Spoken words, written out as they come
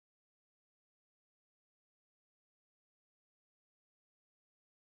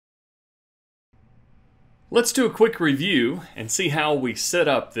Let's do a quick review and see how we set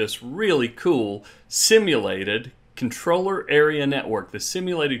up this really cool simulated controller area network, the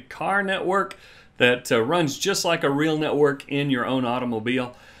simulated car network that runs just like a real network in your own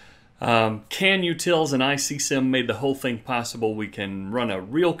automobile. CAN utils and ICSIM made the whole thing possible. We can run a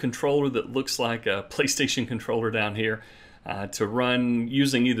real controller that looks like a PlayStation controller down here to run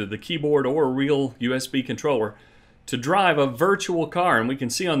using either the keyboard or a real USB controller to drive a virtual car. And we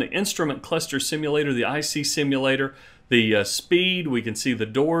can see on the instrument cluster simulator, the IC simulator, the speed. We can see the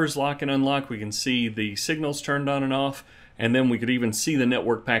doors lock and unlock. We can see the signals turned on and off. And then we could even see the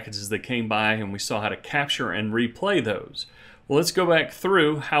network packages that came by, and we saw how to capture and replay those. Well, let's go back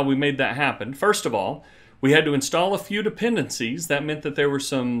through how we made that happen. First of all, we had to install a few dependencies. That meant that there were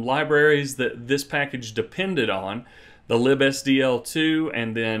some libraries that this package depended on, the libsdl2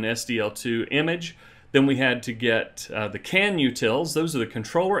 and then sdl2 image. Then we had to get the CAN utils. Those are the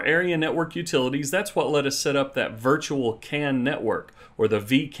controller area network utilities. That's what let us set up that virtual CAN network, or the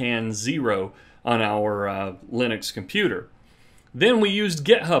vCAN 0 on our Linux computer. Then we used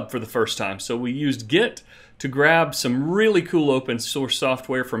GitHub for the first time. So we used Git to grab some really cool open source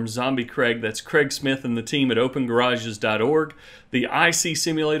software from Zombie Craig. That's Craig Smith and the team at opengarages.org. The IC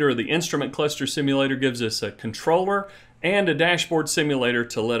simulator, or the instrument cluster simulator, gives us a controller and a dashboard simulator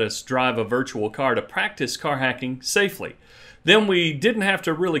to let us drive a virtual car to practice car hacking safely. Then we didn't have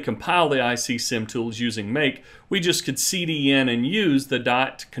to really compile the IC sim tools using Make. We just could CD in and use the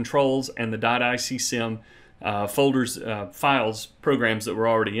dot controls and the dot ICSim folders, files, programs that were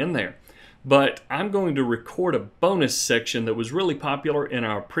already in there. But I'm going to record a bonus section that was really popular in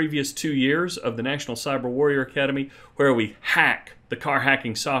our previous 2 years of the National Cyber Warrior Academy, where we hack the car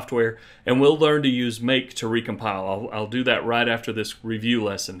hacking software, and we'll learn to use Make to recompile. I'll do that right after this review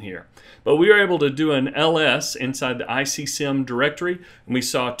lesson here. But we were able to do an ls inside the ICSim directory, and we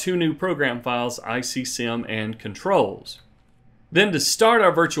saw 2 new program files, ICSim and controls. Then to start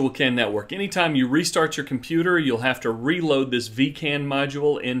our virtual CAN network, anytime you restart your computer, you'll have to reload this vCAN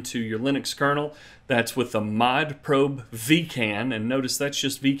module into your Linux kernel. That's with the mod probe vCAN, and notice that's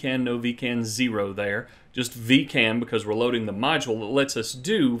just vCAN, no vCAN 0 there. Just vCAN because we're loading the module that lets us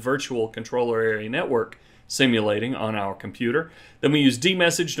do virtual controller area network simulating on our computer. Then we use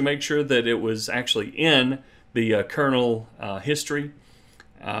dmessage to make sure that it was actually in the kernel history.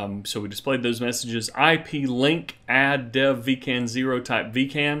 So we displayed those messages. IP link add dev vCAN 0 type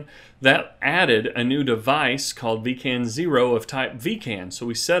vCAN. That added a new device called vCAN 0 of type vCAN. So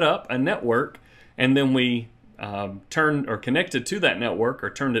we set up a network, and then we turned or connected to that network, or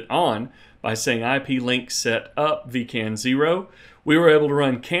turned it on by saying IP link set up vCAN 0. We were able to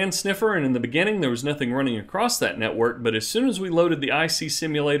run CAN sniffer, and in the beginning there was nothing running across that network, but as soon as we loaded the IC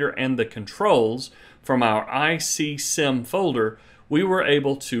simulator and the controls from our IC sim folder, we were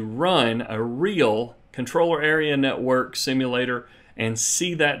able to run a real controller area network simulator and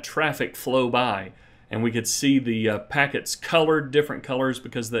see that traffic flow by. And we could see the packets colored different colors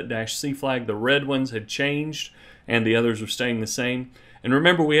because of that -C flag. The red ones had changed and the others were staying the same. And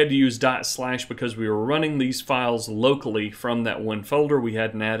remember, we had to use // because we were running these files locally from that one folder. We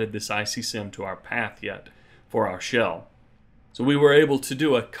hadn't added this ICSim to our path yet for our shell. So we were able to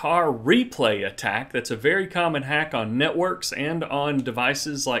do a car replay attack. That's a very common hack on networks and on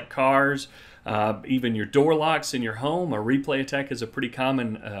devices like cars, even your door locks in your home. A replay attack is a pretty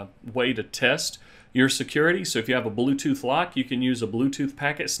common way to test your security. So if you have a Bluetooth lock, you can use a Bluetooth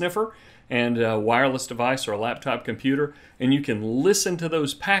packet sniffer and a wireless device or a laptop computer, and you can listen to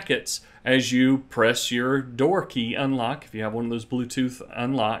those packets as you press your door key unlock, if you have one of those Bluetooth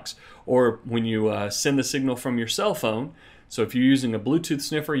unlocks, or when you send the signal from your cell phone. So if you're using a Bluetooth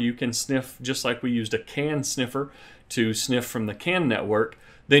sniffer, you can sniff just like we used a CAN sniffer to sniff from the CAN network.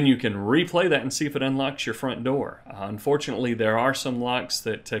 Then you can replay that and see if it unlocks your front door. Unfortunately, there are some locks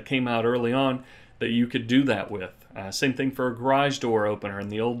that came out early on that you could do that with. Same thing for a garage door opener. In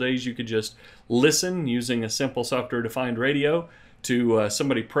the old days, you could just listen using a simple software-defined radio to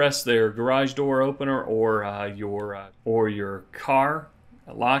somebody press their garage door opener or your car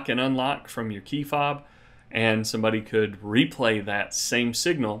lock and unlock from your key fob, and somebody could replay that same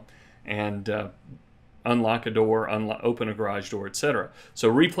signal and unlock a door, open a garage door, etc.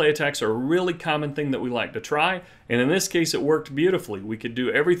 So replay attacks are a really common thing that we like to try, and in this case it worked beautifully. We could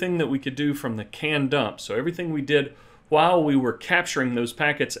do everything that we could do from the CAN dump. So everything we did while we were capturing those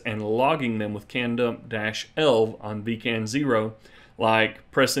packets and logging them with CAN dump -L on vCAN 0, like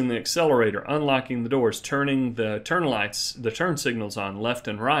pressing the accelerator, unlocking the doors, turning the turn lights, the turn signals on left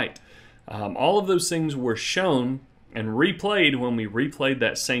and right. All of those things were shown and replayed when we replayed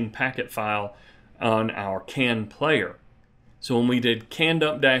that same packet file on our CAN player. So when we did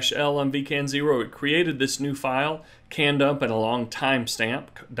candump-l on vcan0, it created this new file, candump and a long timestamp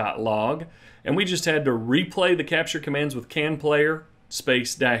 .log, and we just had to replay the capture commands with canplayer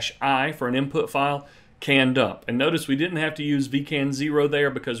space -i for an input file, candump. And notice we didn't have to use vcan0 there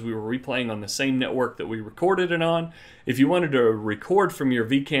because we were replaying on the same network that we recorded it on. If you wanted to record from your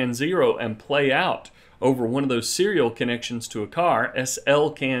vcan0 and play out over one of those serial connections to a car,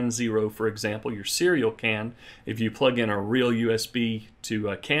 SLCAN0 for example, your serial CAN, if you plug in a real USB to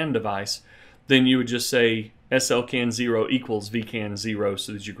a CAN device, then you would just say SLCAN0 equals vcan0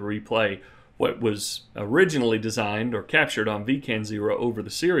 so that you can replay what was originally designed or captured on vcan0 over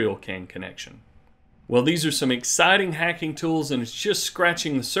the serial CAN connection. Well, these are some exciting hacking tools, and it's just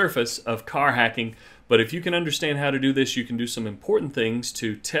scratching the surface of car hacking. But if you can understand how to do this, you can do some important things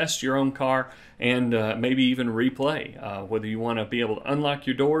to test your own car and maybe even replay. Whether you want to be able to unlock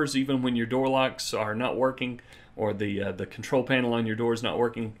your doors even when your door locks are not working, or the control panel on your door is not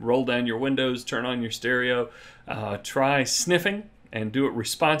working, roll down your windows, turn on your stereo, try sniffing, and do it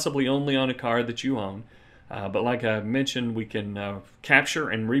responsibly only on a car that you own. But like I mentioned, we can capture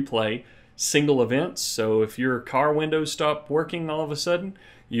and replay single events. So if your car windows stop working all of a sudden,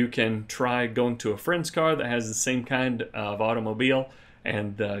 you can try going to a friend's car that has the same kind of automobile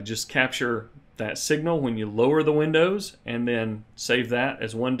and just capture that signal when you lower the windows and then save that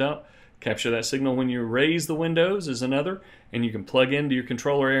as one dump. Capture that signal when you raise the windows as another, and you can plug into your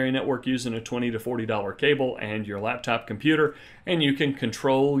controller area network using a $20 to $40 cable and your laptop computer, and you can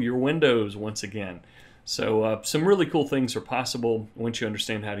control your windows once again. So some really cool things are possible once you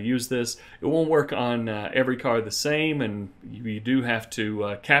understand how to use this. It won't work on every car the same, and you do have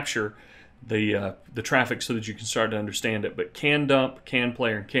to capture the traffic so that you can start to understand it. But candump,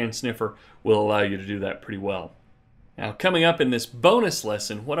 canplayer, and cansniffer will allow you to do that pretty well. Now, coming up in this bonus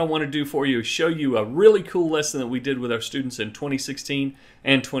lesson, what I want to do for you is show you a really cool lesson that we did with our students in 2016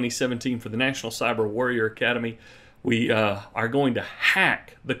 and 2017 for the National Cyber Warrior Academy. We are going to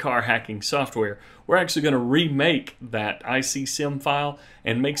hack the car hacking software. We're actually going to remake that IC-SIM file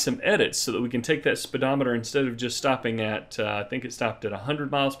and make some edits so that we can take that speedometer, instead of just stopping at, I think it stopped at 100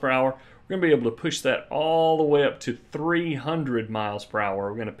 miles per hour, we're going to be able to push that all the way up to 300 miles per hour.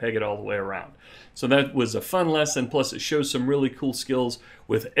 We're going to peg it all the way around. So that was a fun lesson, plus it shows some really cool skills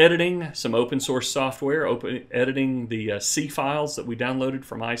with editing, some open source software, editing the C files that we downloaded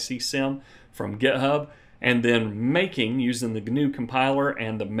from IC-SIM from GitHub, and then making, using the GNU compiler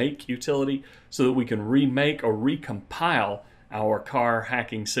and the make utility, so that we can remake or recompile our car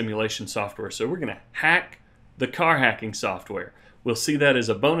hacking simulation software. So we're going to hack the car hacking software. We'll see that as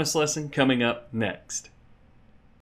a bonus lesson coming up next.